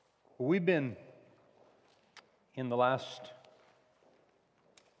We've been, in the last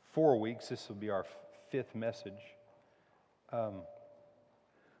 4 weeks, this will be our fifth message. I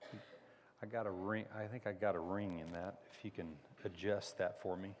got a ring. I think I got a ring in that. If you can adjust that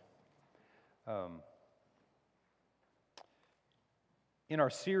for me. In our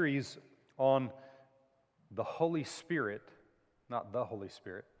series on the Holy Spirit, not the Holy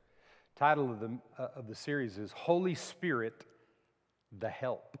Spirit, title of the series is Holy Spirit, the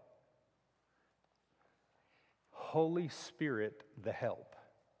Help. Holy Spirit, the Help.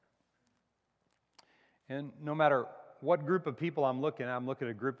 And no matter what group of people I'm looking at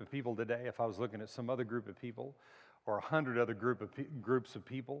a group of people today. If I was looking at some other group of people or 100 other groups of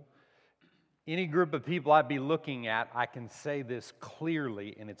people, any group of people I'd be looking at, I can say this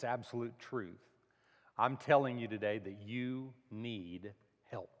clearly and it's absolute truth. I'm telling you today that you need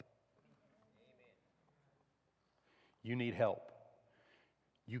help. You need help.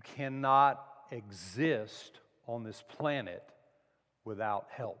 You cannot exist on this planet without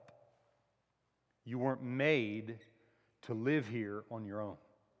help. You weren't made to live here on your own.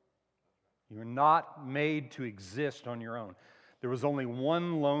 You're not made to exist on your own. There was only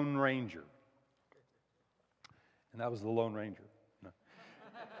one Lone Ranger, and that was the Lone Ranger.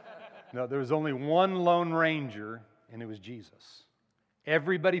 No, there was only one Lone Ranger, and it was Jesus.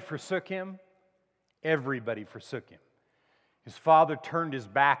 Everybody forsook him. Everybody forsook him. His father turned his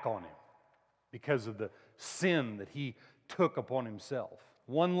back on him because of the sin that he took upon himself.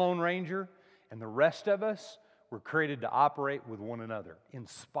 One Lone Ranger, and the rest of us were created to operate with one another in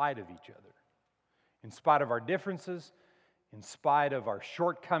spite of each other. In spite of our differences, in spite of our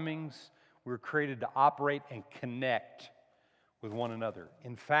shortcomings, we were created to operate and connect with one another.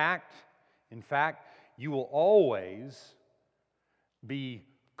 In fact, you will always be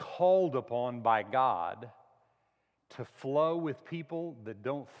called upon by God to flow with people that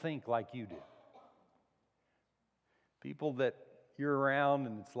don't think like you do. People that you're around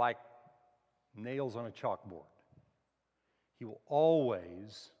and it's like nails on a chalkboard. He will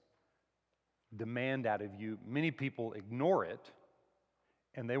always demand out of you. Many people ignore it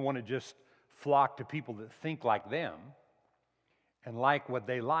and they want to just flock to people that think like them and like what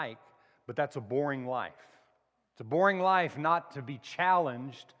they like, but that's a boring life. It's a boring life not to be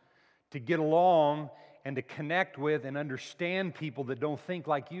challenged, to get along and to connect with and understand people that don't think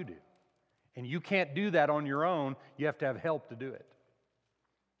like you do. And you can't do that on your own. You have to have help to do it.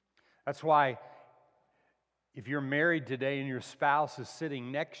 That's why if you're married today and your spouse is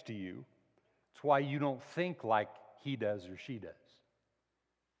sitting next to you, it's why you don't think like he does or she does.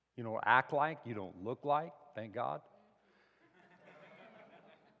 You don't act like, you don't look like, thank God.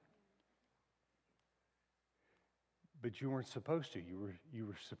 But you weren't supposed to. You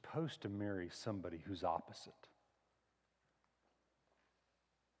were supposed to marry somebody who's opposite.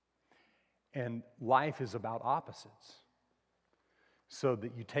 And life is about opposites. So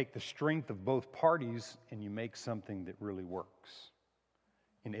that you take the strength of both parties and you make something that really works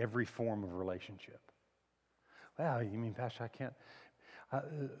in every form of relationship. Well, you mean, Pastor, I can't. I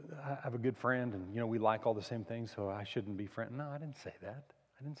have a good friend and, we like all the same things, so I shouldn't be friends. No, I didn't say that.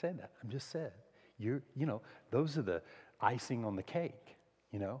 I just said, those are the icing on the cake,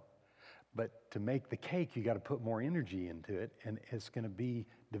 But to make the cake, you got to put more energy into it, and it's going to be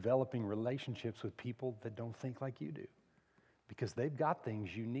developing relationships with people that don't think like you do. Because they've got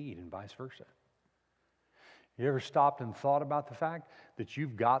things you need and vice versa. You ever stopped and thought about the fact that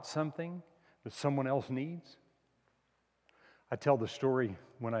you've got something that someone else needs? I tell the story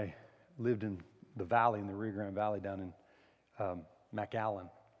when I lived in the valley, in the Rio Grande Valley down in McAllen.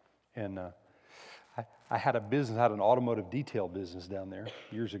 And I had a business, I had an automotive detail business down there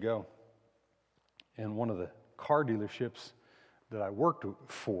years ago. And one of the car dealerships that I worked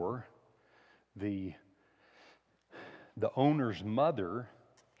for, the owner's mother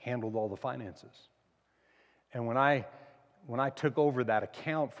handled all the finances. And when I took over that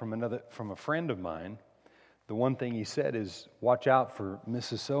account from a friend of mine, the one thing he said is, watch out for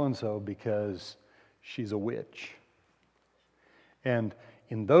Mrs. So-and-so because she's a witch. And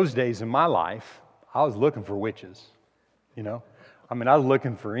in those days in my life, I was looking for witches, I was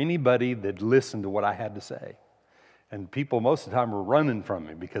looking for anybody that listened to what I had to say. And people most of the time were running from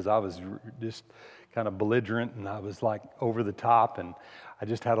me because I was just kind of belligerent and I was like over the top and I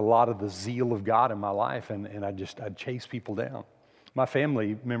just had a lot of the zeal of God in my life and I'd chase people down. My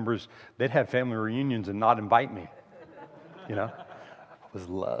family members, they'd have family reunions and not invite me. I was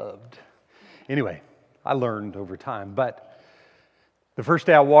loved. Anyway, I learned over time. But the first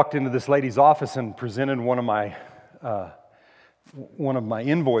day I walked into this lady's office and presented one of my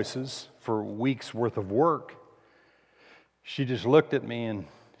invoices for a week's worth of work, she just looked at me and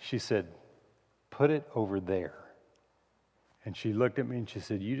she said, put it over there. And she looked at me and she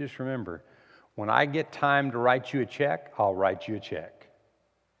said, you just remember, when I get time to write you a check, I'll write you a check.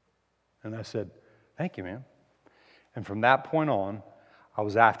 And I said, thank you, ma'am. And from that point on, I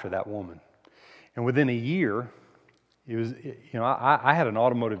was after that woman. And within a year, I had an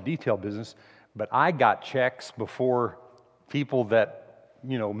automotive detail business, but I got checks before people that,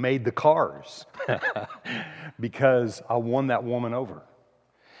 made the cars because I won that woman over.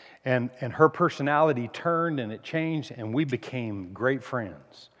 And her personality turned and it changed, and we became great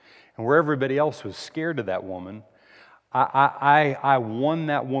friends. And where everybody else was scared of that woman, I won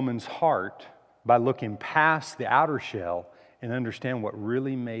that woman's heart by looking past the outer shell and understand what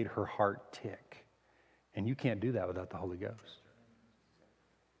really made her heart tick. And you can't do that without the Holy Ghost.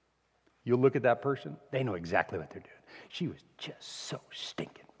 You'll look at that person, they know exactly what they're doing. She was just so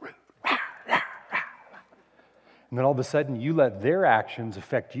stinking rude. And then all of a sudden, you let their actions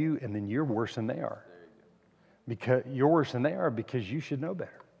affect you, and then you're worse than they are. Because you're worse than they are because you should know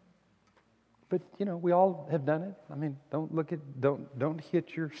better. But we all have done it. I mean, don't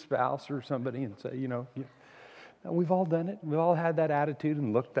hit your spouse or somebody and say, No, we've all done it. We've all had that attitude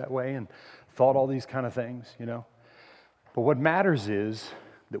and looked that way and thought all these kind of things, But what matters is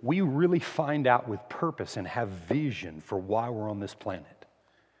that we really find out with purpose and have vision for why we're on this planet.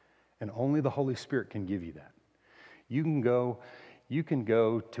 And only the Holy Spirit can give you that. You can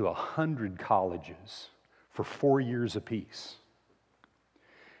go to 100 colleges for 4 years apiece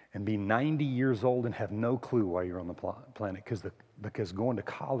and be 90 years old and have no clue why you're on the planet because going to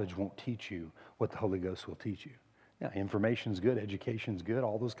college won't teach you what the Holy Ghost will teach you. Yeah, information's good, education's good,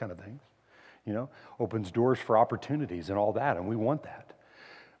 all those kind of things. Opens doors for opportunities and all that, and we want that.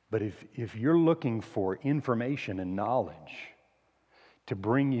 But if you're looking for information and knowledge to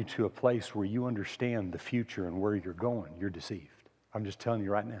bring you to a place where you understand the future and where you're going, you're deceived. I'm just telling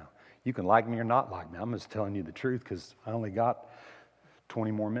you right now. You can like me or not like me. I'm just telling you the truth because I only got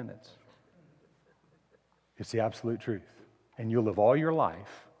 20 more minutes. It's the absolute truth. And you'll live all your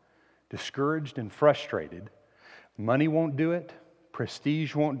life discouraged and frustrated. Money won't do it.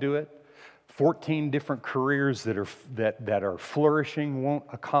 Prestige won't do it. 14 different careers that are flourishing won't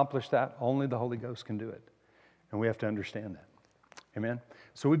accomplish that. Only the Holy Ghost can do it. And we have to understand that. Amen?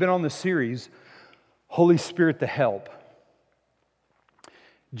 So we've been on this series, Holy Spirit the Help.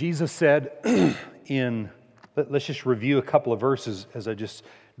 Jesus said let's just review a couple of verses as I just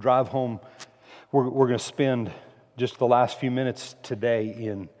drive home. We're going to spend just the last few minutes today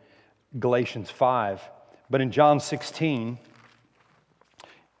in Galatians 5. But in John 16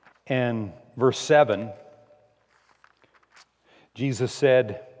 and verse 7, Jesus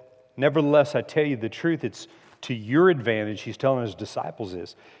said, nevertheless, I tell you the truth, it's to your advantage, he's telling his disciples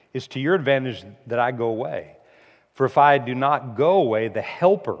it's to your advantage that I go away. For if I do not go away, the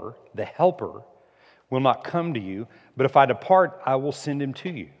helper will not come to you, but if I depart, I will send him to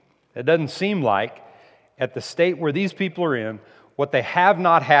you. It doesn't seem like, at the state where these people are in, what they have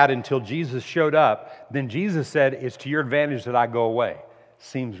not had until Jesus showed up, then Jesus said, it's to your advantage that I go away.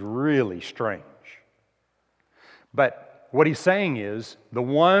 Seems really strange. But what he's saying is, the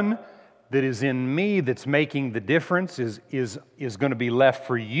one that is in me that's making the difference is going to be left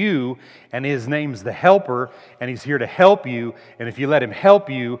for you, and his name's the Helper, and he's here to help you. And if you let him help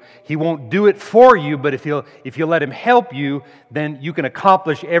you, he won't do it for you, but if you let him help you, then you can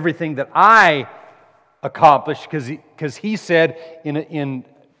accomplish everything that I accomplished, because he said in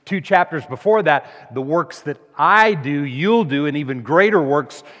 2 chapters before that, the works that I do, you'll do, and even greater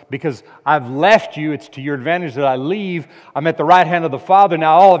works, because I've left you. It's to your advantage that I leave. I'm at the right hand of the Father.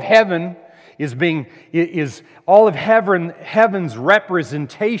 Now all of heaven heaven's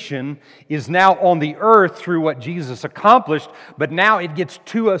representation is now on the earth through what Jesus accomplished, but now it gets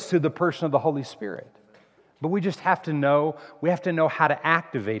to us through the person of the Holy Spirit. But we just have to know how to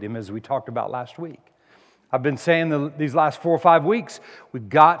activate him, as we talked about last week. I've been saying these last 4 or 5 weeks, we've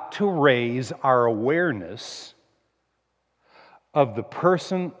got to raise our awareness of the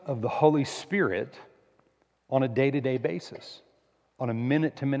person of the Holy Spirit on a day-to-day basis, on a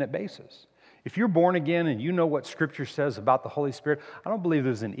minute-to-minute basis. If you're born again and you know what Scripture says about the Holy Spirit, I don't believe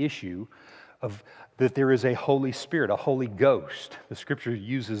there's an issue that there is a Holy Spirit, a Holy Ghost. The Scripture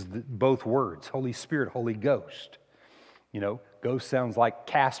uses both words, Holy Spirit, Holy Ghost. Ghost sounds like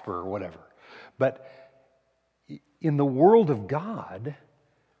Casper or whatever. But in the world of God,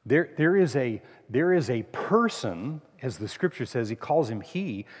 there is a person, as the Scripture says, he calls him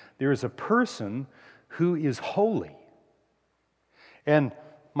he. There is a person who is holy. And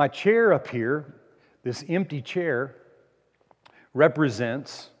my chair up here, this empty chair,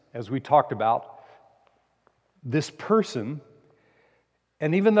 represents, as we talked about, this person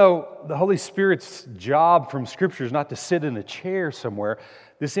And even though the Holy Spirit's job from Scripture is not to sit in a chair somewhere,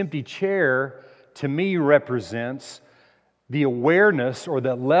 this empty chair to me represents the awareness or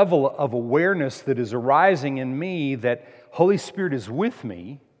the level of awareness that is arising in me that Holy Spirit is with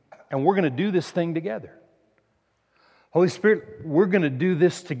me and we're going to do this thing together. Holy Spirit, we're going to do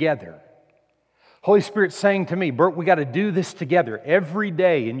this together. Holy Spirit's saying to me, Bert, we got to do this together. Every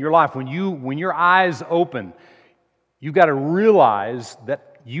day in your life, when your eyes open, you got to realize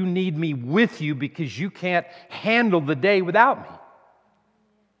that you need me with you because you can't handle the day without me.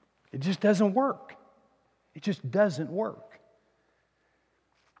 It just doesn't work. It just doesn't work.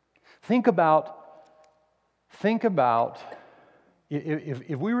 Think about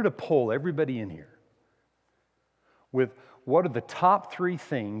if we were to poll everybody in here with what are the top 3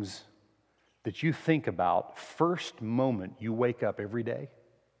 things that you think about first moment you wake up every day?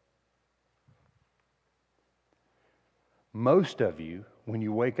 Most of you, when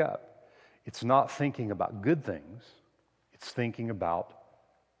you wake up, it's not thinking about good things, it's thinking about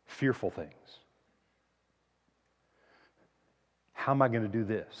fearful things. How am I going to do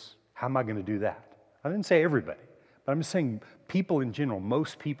this? How am I going to do that? I didn't say everybody, but I'm just saying people in general,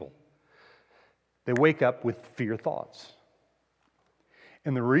 most people, they wake up with fear thoughts.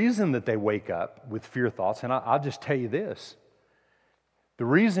 And the reason that they wake up with fear thoughts, and I'll just tell you this, the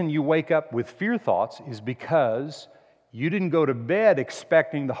reason you wake up with fear thoughts is because you didn't go to bed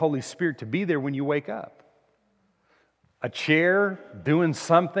expecting the Holy Spirit to be there when you wake up. A chair, doing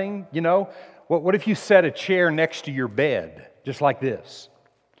something, what if you set a chair next to your bed, just like this,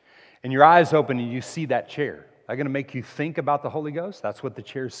 and your eyes open and you see that chair? Are going to make you think about the Holy Ghost? That's what the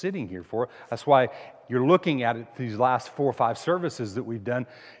chair's sitting here for. That's why you're looking at it these last 4 or 5 services that we've done,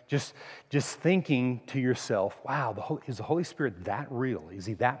 just thinking to yourself, wow, is the Holy Spirit that real? Is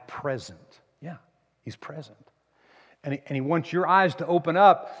He that present? Yeah, He's present. And he wants your eyes to open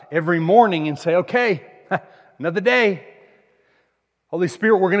up every morning and say, okay, another day. Holy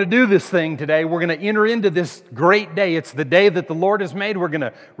Spirit, we're going to do this thing today. We're going to enter into this great day. It's the day that the Lord has made. We're going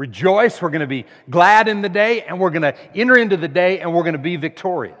to rejoice. We're going to be glad in the day. And we're going to enter into the day and we're going to be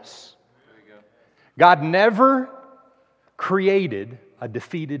victorious. God never created a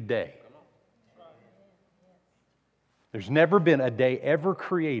defeated day. There's never been a day ever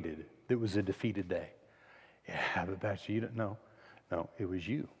created that was a defeated day. Yeah, but Pastor, you don't know. No, it was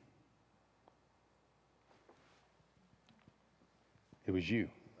you. It was you.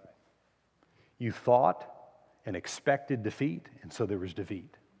 You thought and expected defeat, and so there was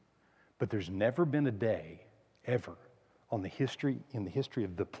defeat. But there's never been a day, ever, in the history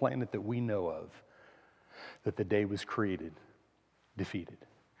of the planet that we know of, that the day was created defeated.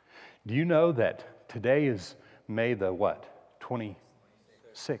 Do you know that today is May the what?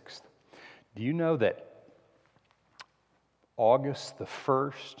 26th. Do you know that August the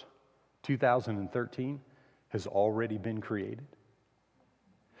 1st, 2013 has already been created?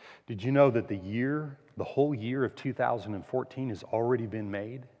 Did you know that the whole year of 2014 has already been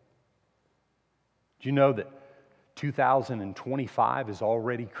made? Do you know that 2025 is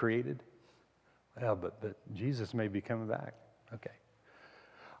already created? Well, but Jesus may be coming back. Okay.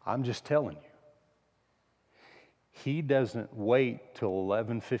 I'm just telling you. He doesn't wait till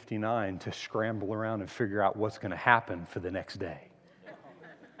 11:59 to scramble around and figure out what's going to happen for the next day.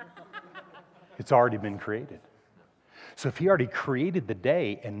 It's already been created. So if He already created the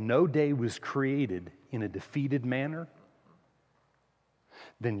day and no day was created in a defeated manner,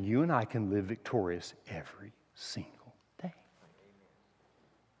 then you and I can live victorious every single day.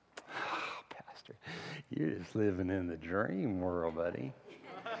 Oh, Pastor, you're just living in the dream world, buddy.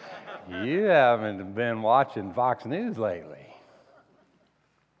 You haven't been watching Fox News lately.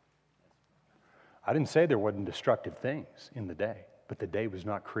 I didn't say there wasn't destructive things in the day, but the day was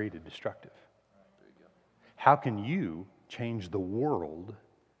not created destructive. How can you change the world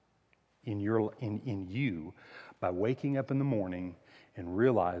in you by waking up in the morning and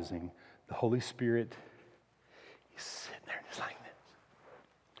realizing the Holy Spirit is sitting there just like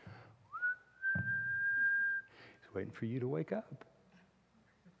this? He's waiting for you to wake up.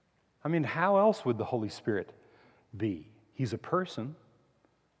 I mean, how else would the Holy Spirit be? He's a person,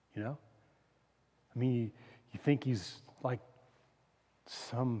 you know? I mean, you think He's like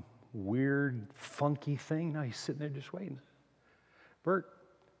some weird, funky thing? No, He's sitting there just waiting. Bert,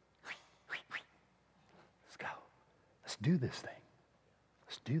 let's go. Let's do this thing.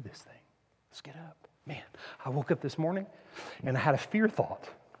 Let's do this thing. Let's get up. Man, I woke up this morning and I had a fear thought.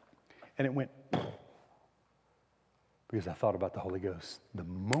 And it went because I thought about the Holy Ghost. The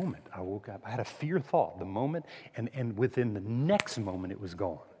moment I woke up, I had a fear thought. The moment, and within the next moment, it was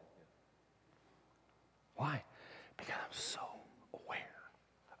gone. Why? Because I'm so aware.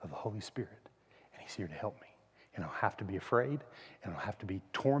 Holy Spirit, and He's here to help me. And I don't have to be afraid, and I don't have to be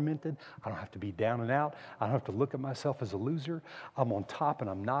tormented. I don't have to be down and out. I don't have to look at myself as a loser. I'm on top and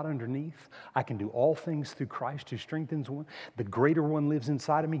I'm not underneath. I can do all things through Christ who strengthens one. The greater one lives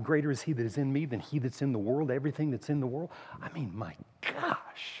inside of me. Greater is He that is in me than he that's in the world, everything that's in the world. I mean, my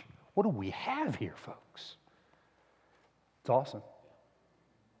gosh, what do we have here, folks? It's awesome.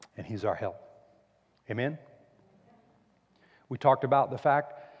 And He's our help. Amen? We talked about the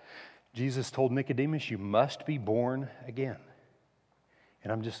fact Jesus told Nicodemus, you must be born again.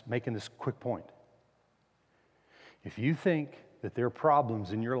 And I'm just making this quick point. If you think that there are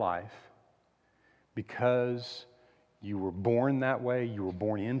problems in your life because you were born that way, you were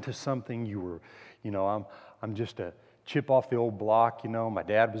born into something, I'm just a chip off the old block, my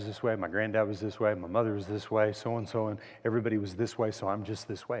dad was this way, my granddad was this way, my mother was this way, so and everybody was this way, so I'm just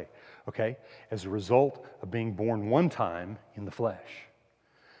this way, okay? As a result of being born one time in the flesh.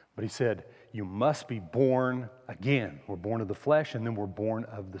 But He said, you must be born again. We're born of the flesh, and then we're born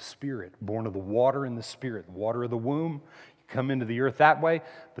of the Spirit, born of the water and the Spirit, the water of the womb. You come into the earth that way,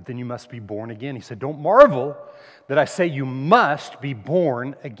 but then you must be born again. He said, don't marvel that I say you must be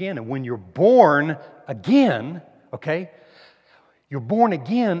born again. And when you're born again, okay, you're born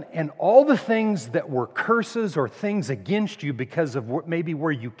again, and all the things that were curses or things against you because of maybe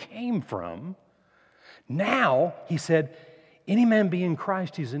where you came from, now, He said, any man be in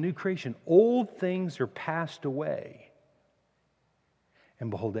Christ, he's a new creation. Old things are passed away. And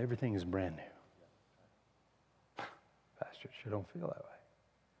behold, everything is brand new. Pastor, it sure don't feel that way.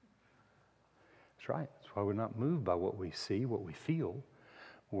 That's right. That's why we're not moved by what we see, what we feel.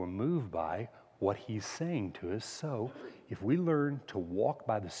 We're moved by what He's saying to us. So if we learn to walk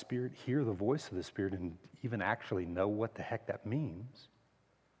by the Spirit, hear the voice of the Spirit, and even actually know what the heck that means,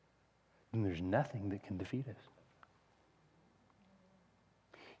 then there's nothing that can defeat us.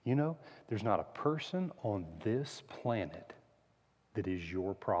 There's not a person on this planet that is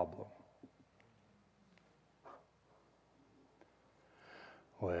your problem.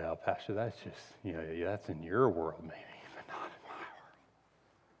 Well, Pastor, that's just, that's in your world maybe, but not in my world.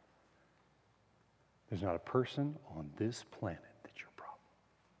 There's not a person on this planet that's your problem.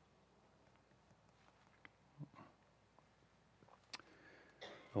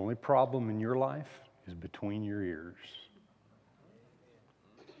 The only problem in your life is between your ears.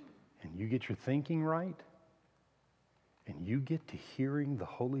 And you get your thinking right, and you get to hearing the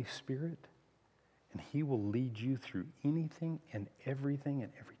Holy Spirit, and He will lead you through anything and everything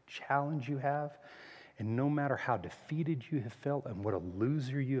and every challenge you have. And no matter how defeated you have felt and what a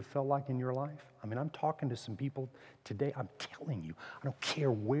loser you have felt like in your life. I mean, I'm talking to some people today. I'm telling you, I don't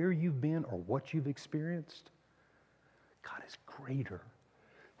care where you've been or what you've experienced. God is greater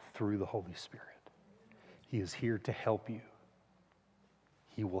through the Holy Spirit. He is here to help you.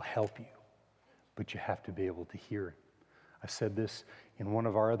 He will help you, but you have to be able to hear it. I said this in one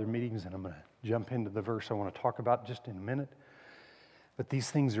of our other meetings, and I'm going to jump into the verse I want to talk about just in a minute. But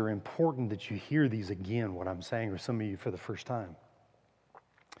these things are important that you hear these again, what I'm saying, or some of you for the first time.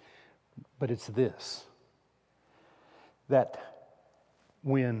 But it's this, that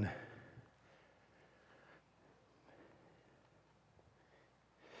when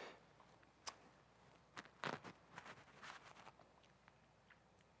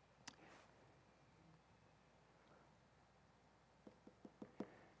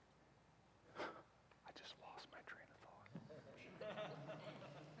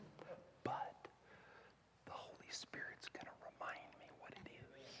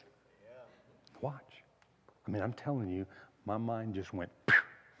watch. I mean, I'm telling you, my mind just went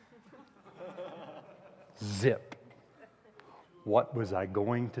zip. What was I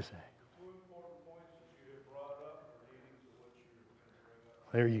going to say?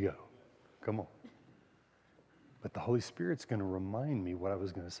 There you go. Come on. But the Holy Spirit's going to remind me what I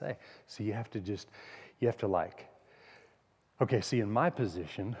was going to say. So you have to okay, see, in my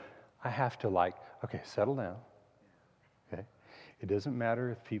position, I have to okay, settle down. Okay? It doesn't matter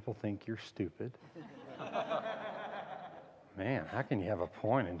if people think you're stupid. Man, how can you have a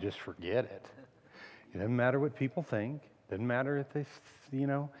point and just forget it? It doesn't matter what people think. It doesn't matter if they,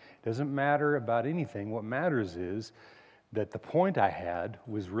 it doesn't matter about anything. What matters is that the point I had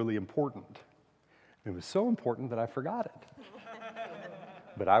was really important. It was so important that I forgot it.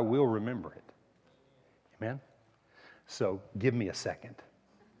 But I will remember it. Amen? So give me a second,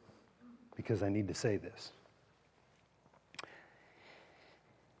 because I need to say this.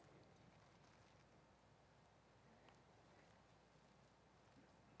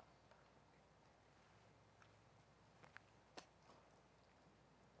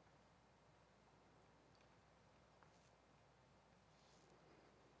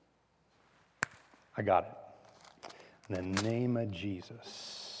 I got it. In the name of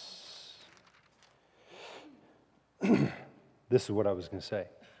Jesus. This is what I was going to say.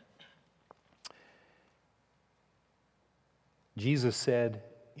 Jesus said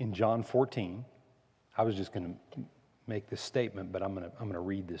in John 14, I was just going to make this statement, but I'm going to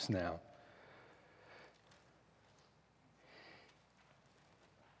read this now.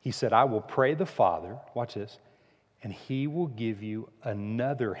 He said, I will pray the Father, watch this, and He will give you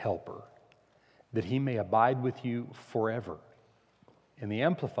another helper, that He may abide with you forever. In the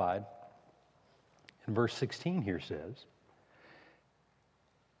Amplified, in verse 16 here says,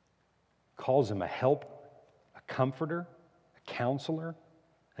 calls Him a help, a comforter, a counselor,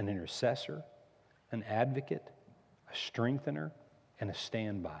 an intercessor, an advocate, a strengthener, and a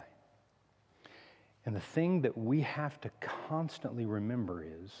standby. And the thing that we have to constantly remember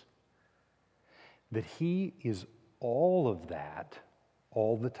is that He is all of that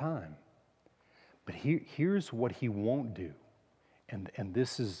all the time. But here's what He won't do. And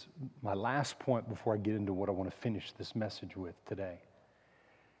this is my last point before I get into what I want to finish this message with today.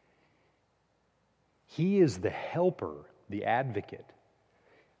 He is the helper, the advocate,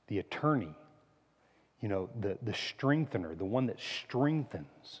 the attorney, the strengthener, the one that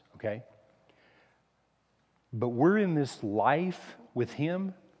strengthens, okay? But we're in this life with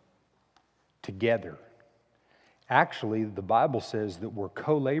Him together. Actually, the Bible says that we're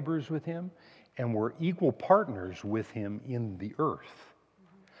co-laborers with Him and we're equal partners with Him in the earth.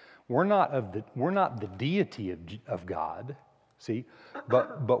 We're not the deity of God, see,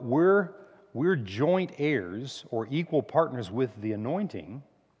 but we're joint heirs or equal partners with the anointing.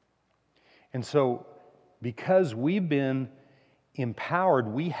 And so, because we've been empowered,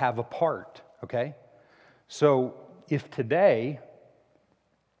 we have a part, okay? So, if today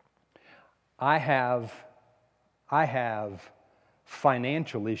I have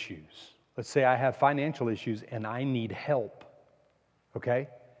financial issues, let's say I have financial issues and I need help, okay?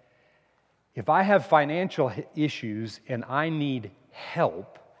 If I have financial issues and I need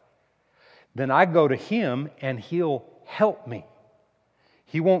help, then I go to Him and He'll help me.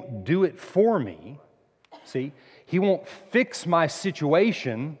 He won't do it for me, see? He won't fix my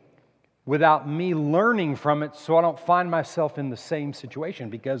situation without me learning from it so I don't find myself in the same situation,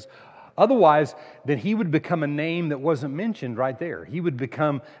 because otherwise, then He would become a name that wasn't mentioned right there. He would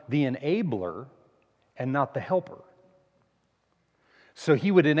become the enabler and not the helper. So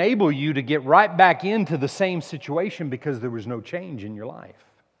He would enable you to get right back into the same situation because there was no change in your life.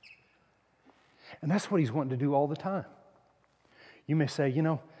 And that's what He's wanting to do all the time. You may say,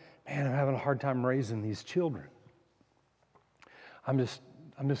 man, I'm having a hard time raising these children. I'm just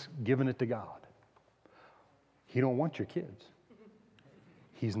giving it to God. He don't want your kids.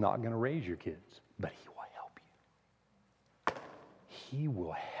 He's not going to raise your kids, but He will help you. He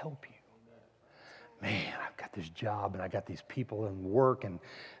will help you. Man, I've got this job and I got these people in work, and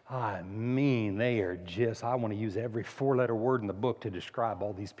they are just, I want to use every four-letter word in the book to describe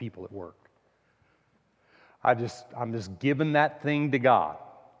all these people at work. I'm just giving that thing to God,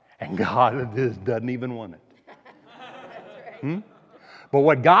 and God just doesn't even want it. That's right. But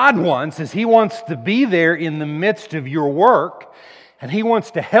what God wants is He wants to be there in the midst of your work, and He wants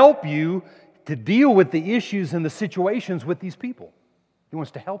to help you to deal with the issues and the situations with these people. He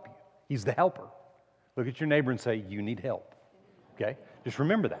wants to help you. He's the helper. Look at your neighbor and say, you need help. Okay? Just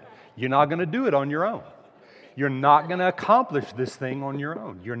remember that. You're not going to do it on your own. You're not going to accomplish this thing on your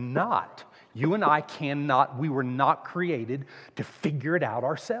own. You're not. You and I cannot. We were not created to figure it out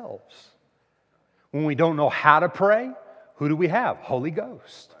ourselves. When we don't know how to pray, who do we have? Holy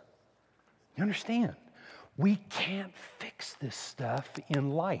Ghost. You understand? We can't fix this stuff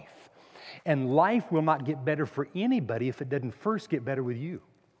in life. And life will not get better for anybody if it doesn't first get better with you.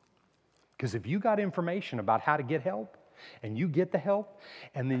 Because if you got information about how to get help, and you get the help,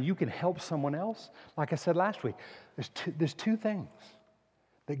 and then you can help someone else, like I said last week, there's two things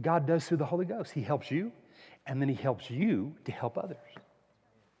that God does through the Holy Ghost. He helps you, and then He helps you to help others.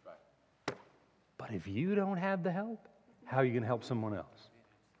 But if you don't have the help, how are you going to help someone else?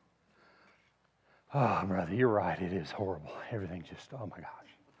 Oh, brother, you're right. It is horrible. Everything just, oh my gosh.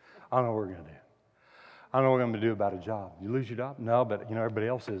 I don't know what we're going to do. I don't know what I'm going to do about a job. You lose your job? No, but everybody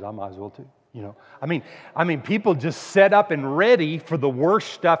else is. I might as well too. I mean, people just set up and ready for the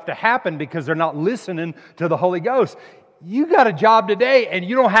worst stuff to happen because they're not listening to the Holy Ghost. You got a job today and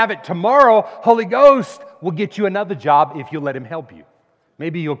you don't have it tomorrow. Holy Ghost will get you another job if you let Him help you.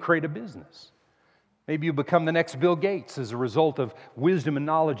 Maybe you'll create a business. Maybe you'll become the next Bill Gates as a result of wisdom and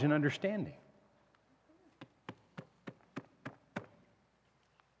knowledge and understanding.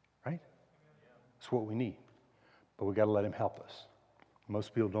 Right? That's what we need. But we got to let Him help us.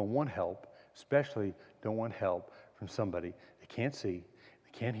 Most people don't want help especially don't want help from somebody they can't see,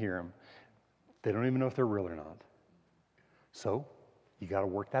 they can't hear them, they don't even know if they're real or not. So you got to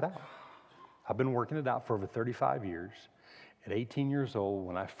work that out. I've been working it out for over 35 years. At 18 years old,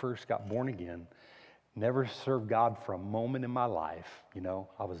 when I first got born again, never served God for a moment in my life. You know,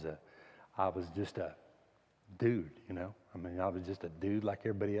 I was just a dude, you know. I mean, I was just a dude like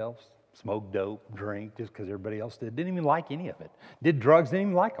everybody else. Smoked dope, drank just because everybody else did. Didn't even like any of it. Did drugs, didn't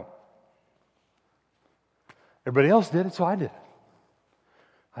even like them. Everybody else did it, so I did it.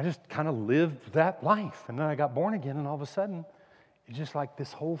 I just kind of lived that life. And then I got born again, and all of a sudden, it's just like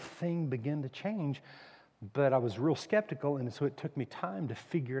this whole thing began to change. But I was real skeptical, and so it took me time to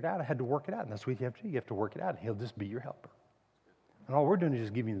figure it out. I had to work it out, and that's what you have to do. You have to work it out, and He'll just be your helper. And all we're doing is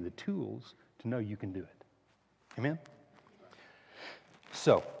just giving you the tools to know you can do it. Amen?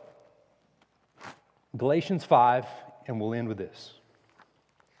 So, Galatians 5, and we'll end with this.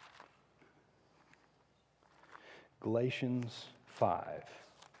 Galatians 5.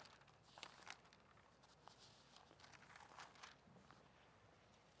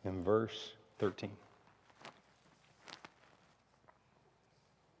 In verse 13.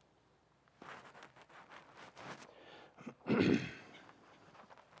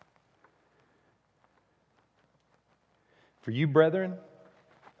 For you, brethren,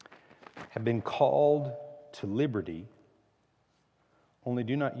 have been called to liberty, only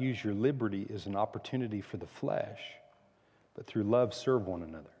do not use your liberty as an opportunity for the flesh, but through love serve one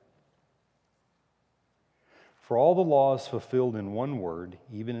another. For all the law is fulfilled in one word,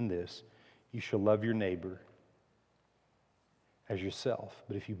 even in this, you shall love your neighbor as yourself.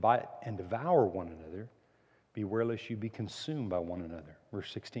 But if you bite and devour one another, beware lest you be consumed by one another.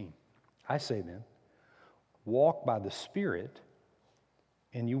 Verse 16. I say then, walk by the Spirit,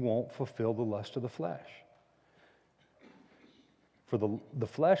 and you won't fulfill the lust of the flesh. For the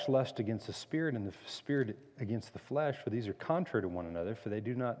flesh lusts against the Spirit, and the Spirit against the flesh, for these are contrary to one another, for they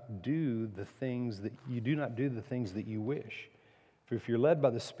do not do the things that you wish. For if you're led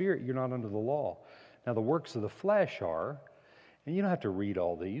by the Spirit, you're not under the law. Now the works of the flesh are, and you don't have to read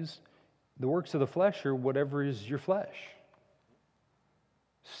all these, the works of the flesh are whatever is your flesh.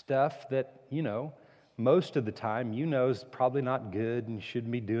 Stuff that, most of the time, is probably not good and you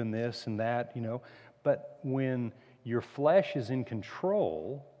shouldn't be doing this and that, But when your flesh is in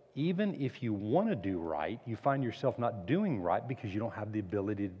control, even if you want to do right, you find yourself not doing right because you don't have the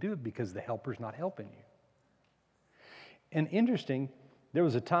ability to do it because the helper's not helping you. And interesting, there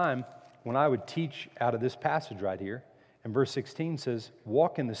was a time when I would teach out of this passage right here, and verse 16 says,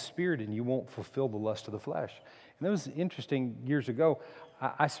 walk in the Spirit and you won't fulfill the lust of the flesh. And that was interesting years ago.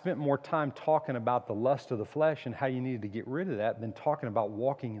 I spent more time talking about the lust of the flesh and how you needed to get rid of that than talking about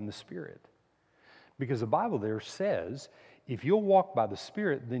walking in the Spirit. Because the Bible there says, if you'll walk by the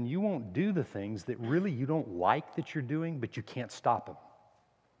Spirit, then you won't do the things that really you don't like that you're doing, but you can't stop them.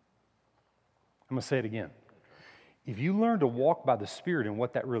 I'm going to say it again. If you learn to walk by the Spirit and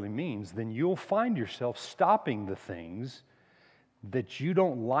what that really means, then you'll find yourself stopping the things that you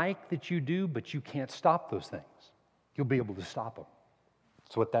don't like that you do, but you can't stop those things. You'll be able to stop them.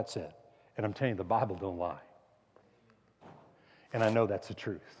 That's what that said. And I'm telling you, the Bible don't lie. And I know that's the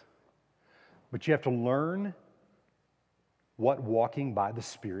truth. But you have to learn what walking by the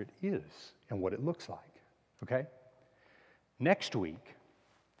Spirit is and what it looks like. Okay? Next week,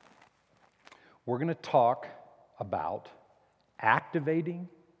 we're going to talk about activating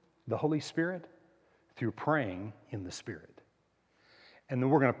the Holy Spirit through praying in the Spirit. And then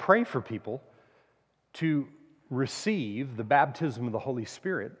we're going to pray for people to receive the baptism of the Holy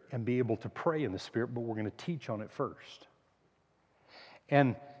Spirit and be able to pray in the Spirit, but we're going to teach on it first.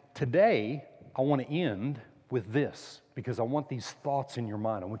 And today, I want to end with this because I want these thoughts in your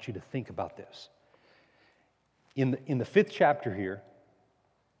mind. I want you to think about this. In the 5th chapter here,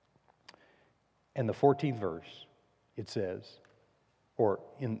 and the 14th verse, it says, or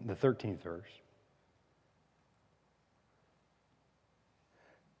in the 13th verse,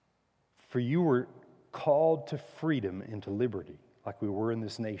 for you were called to freedom and to liberty, like we were in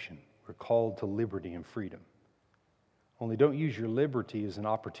this nation. We're called to liberty and freedom. Only don't use your liberty as an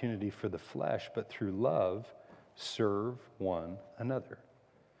opportunity for the flesh, but through love, serve one another.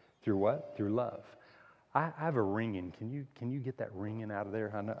 Through what? Through love. I have a ringing. Can you get that ringing out of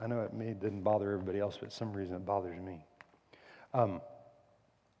there? I know it doesn't bother everybody else, but for some reason it bothers me.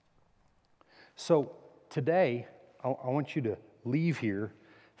 So today, I want you to leave here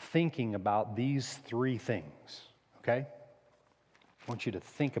thinking about these 3 things, okay? I want you to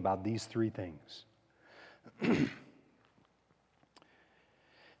think about these 3 things.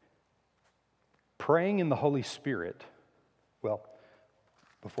 Praying in the Holy Spirit, well,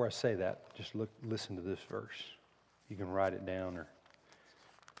 Before I say that, just listen to this verse. You can write it down, or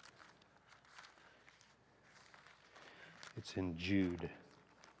it's in Jude.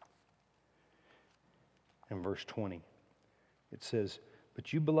 In verse 20, it says,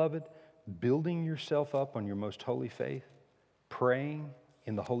 "But you, beloved, building yourself up on your most holy faith, praying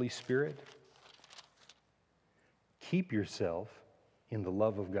in the Holy Spirit, keep yourself in the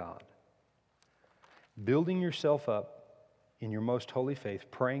love of God." Building yourself up in your most holy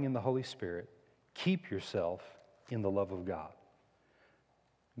faith, praying in the Holy Spirit, keep yourself in the love of God.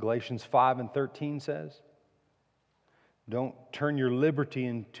 Galatians 5:13 says, "Don't turn your liberty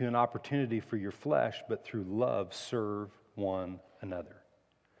into an opportunity for your flesh, but through love serve one another."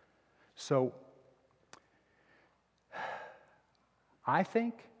 So, I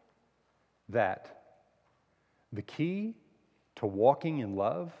think that the key to walking in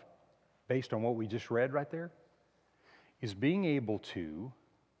love, based on what we just read right there, is being able to,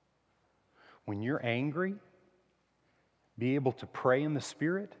 when you're angry, be able to pray in the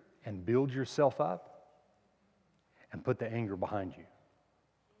Spirit and build yourself up and put the anger behind you.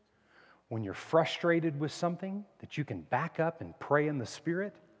 When you're frustrated with something, that you can back up and pray in the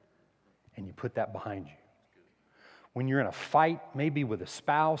Spirit and you put that behind you. When you're in a fight, maybe with a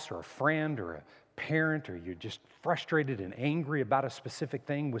spouse or a friend or a parent, or you're just frustrated and angry about a specific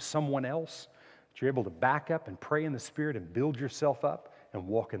thing with someone else, that you're able to back up and pray in the Spirit and build yourself up and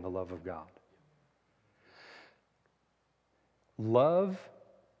walk in the love of God. Love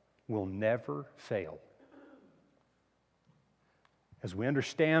will never fail. As we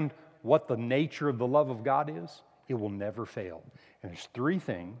understand what the nature of the love of God is, it will never fail. And there's three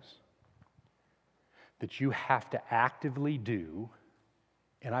things that you have to actively do,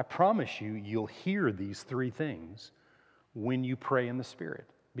 and I promise you, you'll hear these three things when you pray in the Spirit,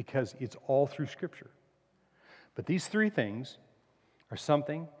 because it's all through Scripture. But these three things are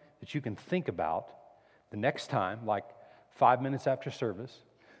something that you can think about the next time, like 5 minutes after service,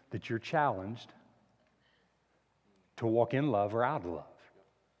 that you're challenged to walk in love or out of love.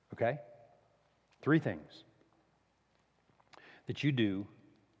 Okay? Three things that you do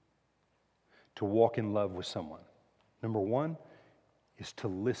to walk in love with someone. Number one is to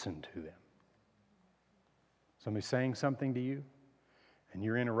listen to them. Somebody's saying something to you, and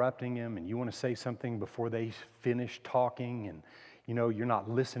you're interrupting them, and you want to say something before they finish talking, and you're not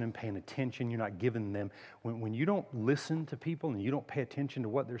listening, paying attention, you're not giving them. When you don't listen to people and you don't pay attention to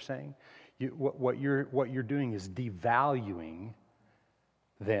what they're saying, what you're doing is devaluing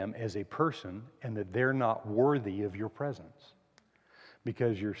them as a person, and that they're not worthy of your presence.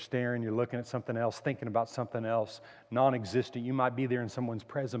 Because you're staring, you're looking at something else, thinking about something else, non-existent. You might be there in someone's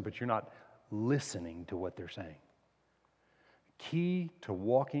presence, but you're not listening to what they're saying. Key to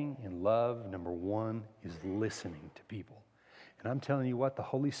walking in love, number one, is listening to people. And I'm telling you what, the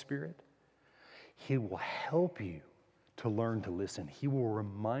Holy Spirit, He will help you to learn to listen. He will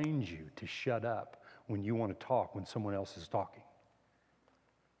remind you to shut up when you want to talk, when someone else is talking.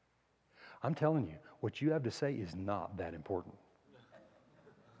 I'm telling you, what you have to say is not that important.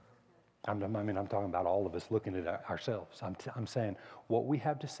 I'm talking about all of us looking at ourselves. I'm saying what we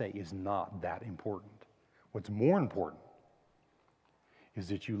have to say is not that important. What's more important is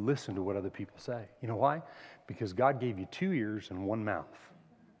that you listen to what other people say. You know why? Because God gave you 2 ears and 1 mouth.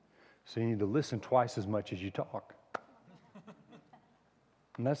 So you need to listen twice as much as you talk.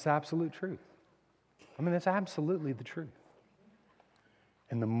 And that's the absolute truth. That's absolutely the truth.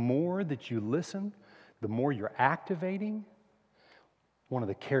 And the more that you listen, the more you're activating one of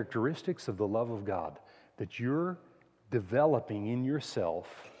the characteristics of the love of God, that you're developing in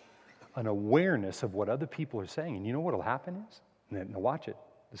yourself an awareness of what other people are saying. And you know what will happen is, now watch it,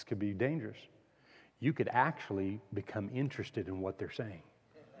 this could be dangerous. You could actually become interested in what they're saying.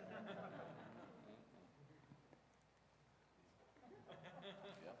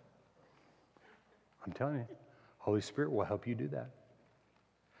 I'm telling you, Holy Spirit will help you do that.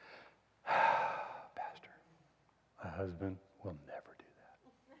 Pastor, my husband will never do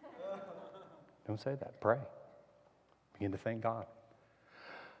that. Don't say that. Pray. Begin to thank God.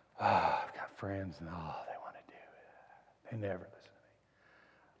 I've got friends and they want to do it. They never listen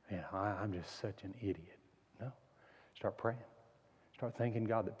to me. I'm just such an idiot. No. Start praying. Start thanking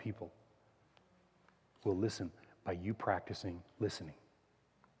God that people will listen by you practicing listening.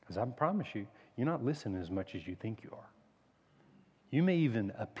 Because I promise you, you're not listening as much as you think you are. You may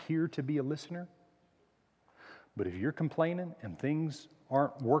even appear to be a listener, but if you're complaining and things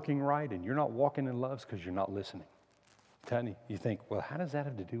aren't working right and you're not walking in love, it's because you're not listening. I'm telling you, you think, well, how does that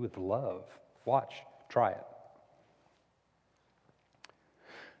have to do with love? Watch, try it.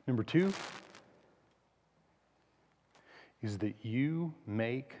 Number two is that you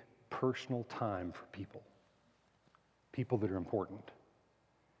make personal time for people that are important.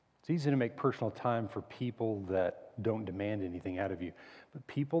 It's easy to make personal time for people that don't demand anything out of you, but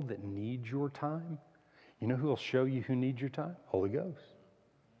people that need your time, you know who will show you who needs your time? Holy Ghost.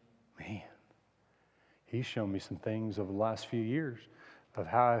 Man, He's shown me some things over the last few years of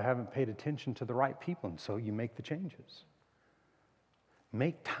how I haven't paid attention to the right people, and so you make the changes.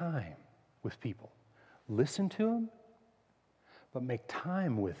 Make time with people. Listen to them, but make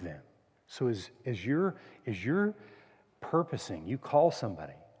time with them. So as you're purposing, you call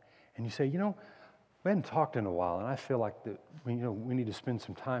somebody and you say, we haven't talked in a while, and I feel like that we need to spend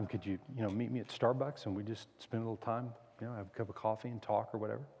some time. Could you meet me at Starbucks and we just spend a little time, have a cup of coffee and talk or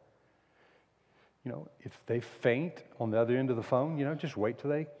whatever? If they faint on the other end of the phone, just wait till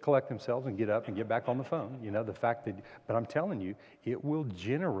they collect themselves and get up and get back on the phone. The fact that, but I'm telling you, it will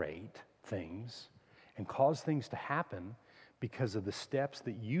generate things and cause things to happen because of the steps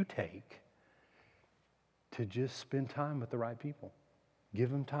that you take to just spend time with the right people. Give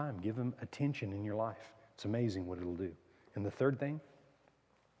them time, give them attention in your life. It's amazing what it'll do. And the third thing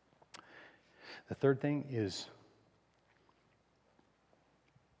is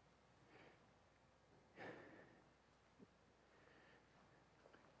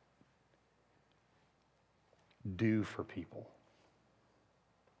do for people,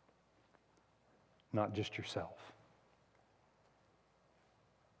 not just yourself.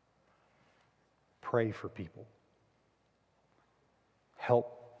 Pray for people.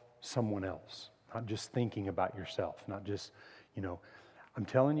 Help someone else, not just thinking about yourself, not just, I'm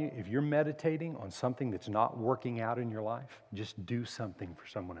telling you, if you're meditating on something that's not working out in your life, just do something for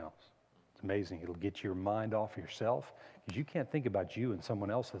someone else. It's amazing. It'll get your mind off yourself because you can't think about you and someone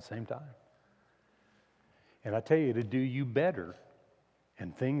else at the same time. And I tell you, to do you better,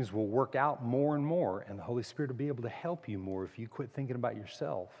 and things will work out more and more, and the Holy Spirit will be able to help you more if you quit thinking about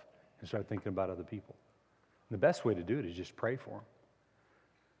yourself and start thinking about other people. And the best way to do it is just pray for them.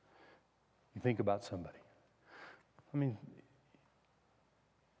 You think about somebody. You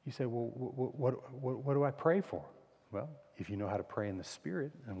say, well, what do I pray for? Well, if you know how to pray in the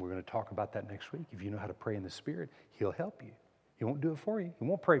Spirit, and we're going to talk about that next week, if you know how to pray in the Spirit, He'll help you. He won't do it for you. He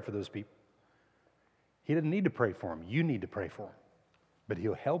won't pray for those people. He doesn't need to pray for them. You need to pray for them. But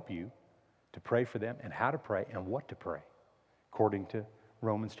He'll help you to pray for them and how to pray and what to pray, according to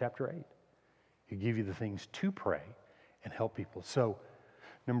Romans chapter 8. He'll give you the things to pray and help people. So,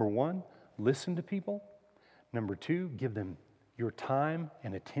 number one, listen to people. Number two, give them your time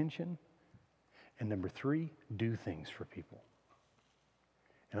and attention. And number three, do things for people.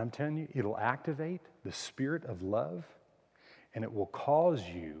 And I'm telling you, it'll activate the spirit of love, and it will cause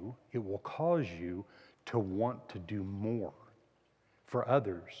you to want to do more for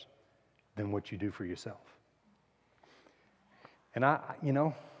others than what you do for yourself. And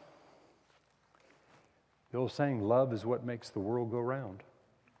the old saying, love is what makes the world go round,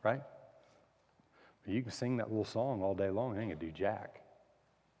 right? You can sing that little song all day long, it ain't gonna do jack.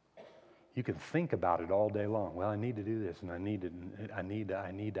 You can think about it all day long. Well, I need to do this, and I need to.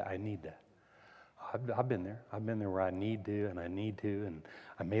 I've been there. I've been there where I need to, and I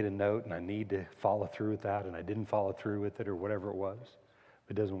made a note, and I need to follow through with that, and I didn't follow through with it, or whatever it was.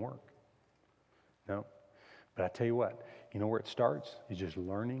 It doesn't work. No. But I tell you what, where it starts is just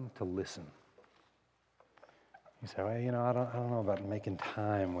learning to listen. You say, well, I don't know about making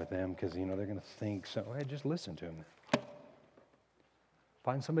time with them because, they're going to think so. Well, just listen to them.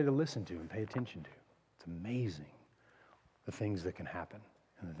 Find somebody to listen to and pay attention to. It's amazing the things that can happen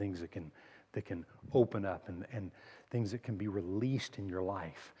and the things that can open up and things that can be released in your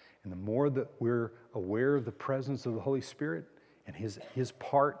life. And the more that we're aware of the presence of the Holy Spirit and His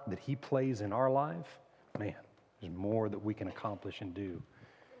part that He plays in our life, man, there's more that we can accomplish and do.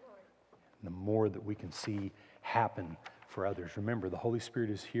 And the more that we can see happen for others. Remember, the Holy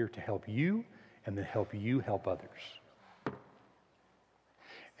Spirit is here to help you and then help you help others.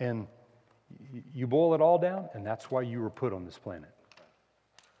 And you boil it all down, and that's why you were put on this planet.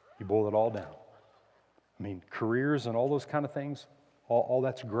 You boil it all down. Careers and all those kind of things, all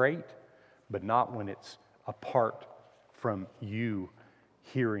that's great, but not when it's apart from you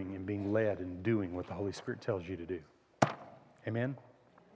hearing and being led and doing what the Holy Spirit tells you to do. Amen?